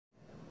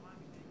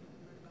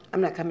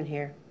I'm not coming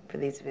here for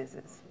these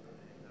visits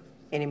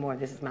anymore.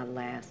 This is my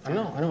last time.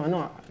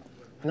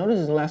 I know this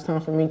is the last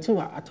time for me, too.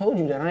 I told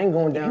you that. I ain't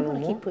going down no more. You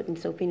want to keep putting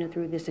Sophina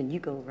through this, and you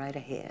go right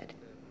ahead,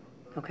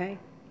 okay?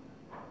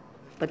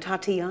 But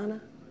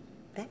Tatiana,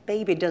 that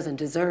baby doesn't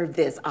deserve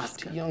this,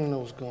 Oscar. Too young to know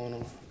what's going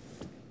on.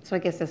 So I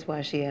guess that's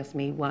why she asked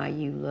me why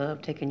you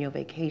love taking your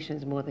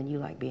vacations more than you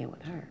like being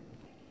with her.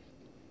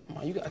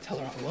 Ma, you gotta tell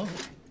her I love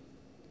her.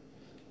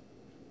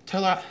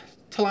 Tell her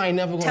I ain't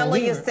never gonna leave her. Tell her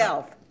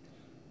yourself.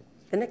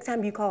 The next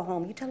time you call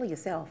home, you tell her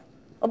yourself.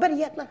 Or better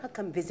yet, let her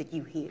come visit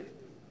you here.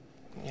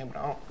 Yeah, but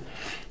I don't...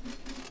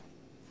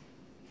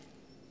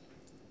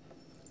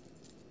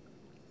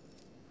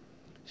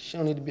 She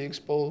don't need to be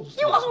exposed.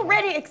 You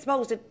already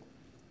exposed it.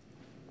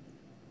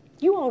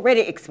 You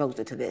already exposed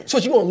her to this. So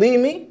you gonna leave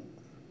me?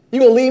 You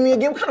gonna leave me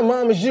again? What kind of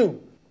mom is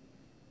you?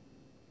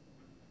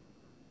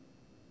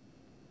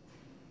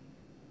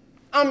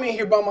 I'm in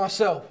here by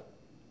myself.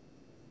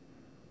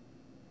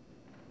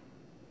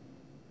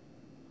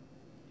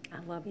 I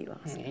love you,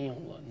 Oscar. You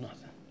don't love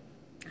nothing.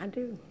 I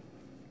do.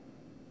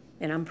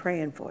 And I'm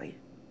praying for you.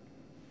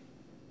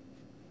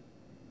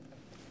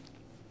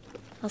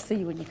 I'll see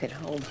you when you get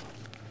home.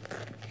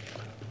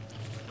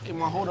 Hey,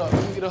 Ma, hold up.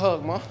 Let me get a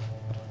hug, Ma.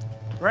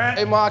 Grant,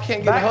 hey, Ma, I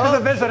can't get a hug. Back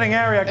to the visiting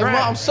area, Grant.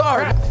 Hey, Ma, I'm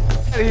sorry. Get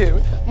out of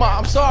here. Ma,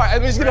 I'm sorry.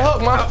 Let me just get a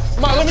hug, Ma.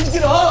 Ma, let me just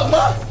get a hug,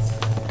 Ma.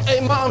 Hey,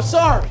 Ma, I'm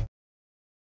sorry.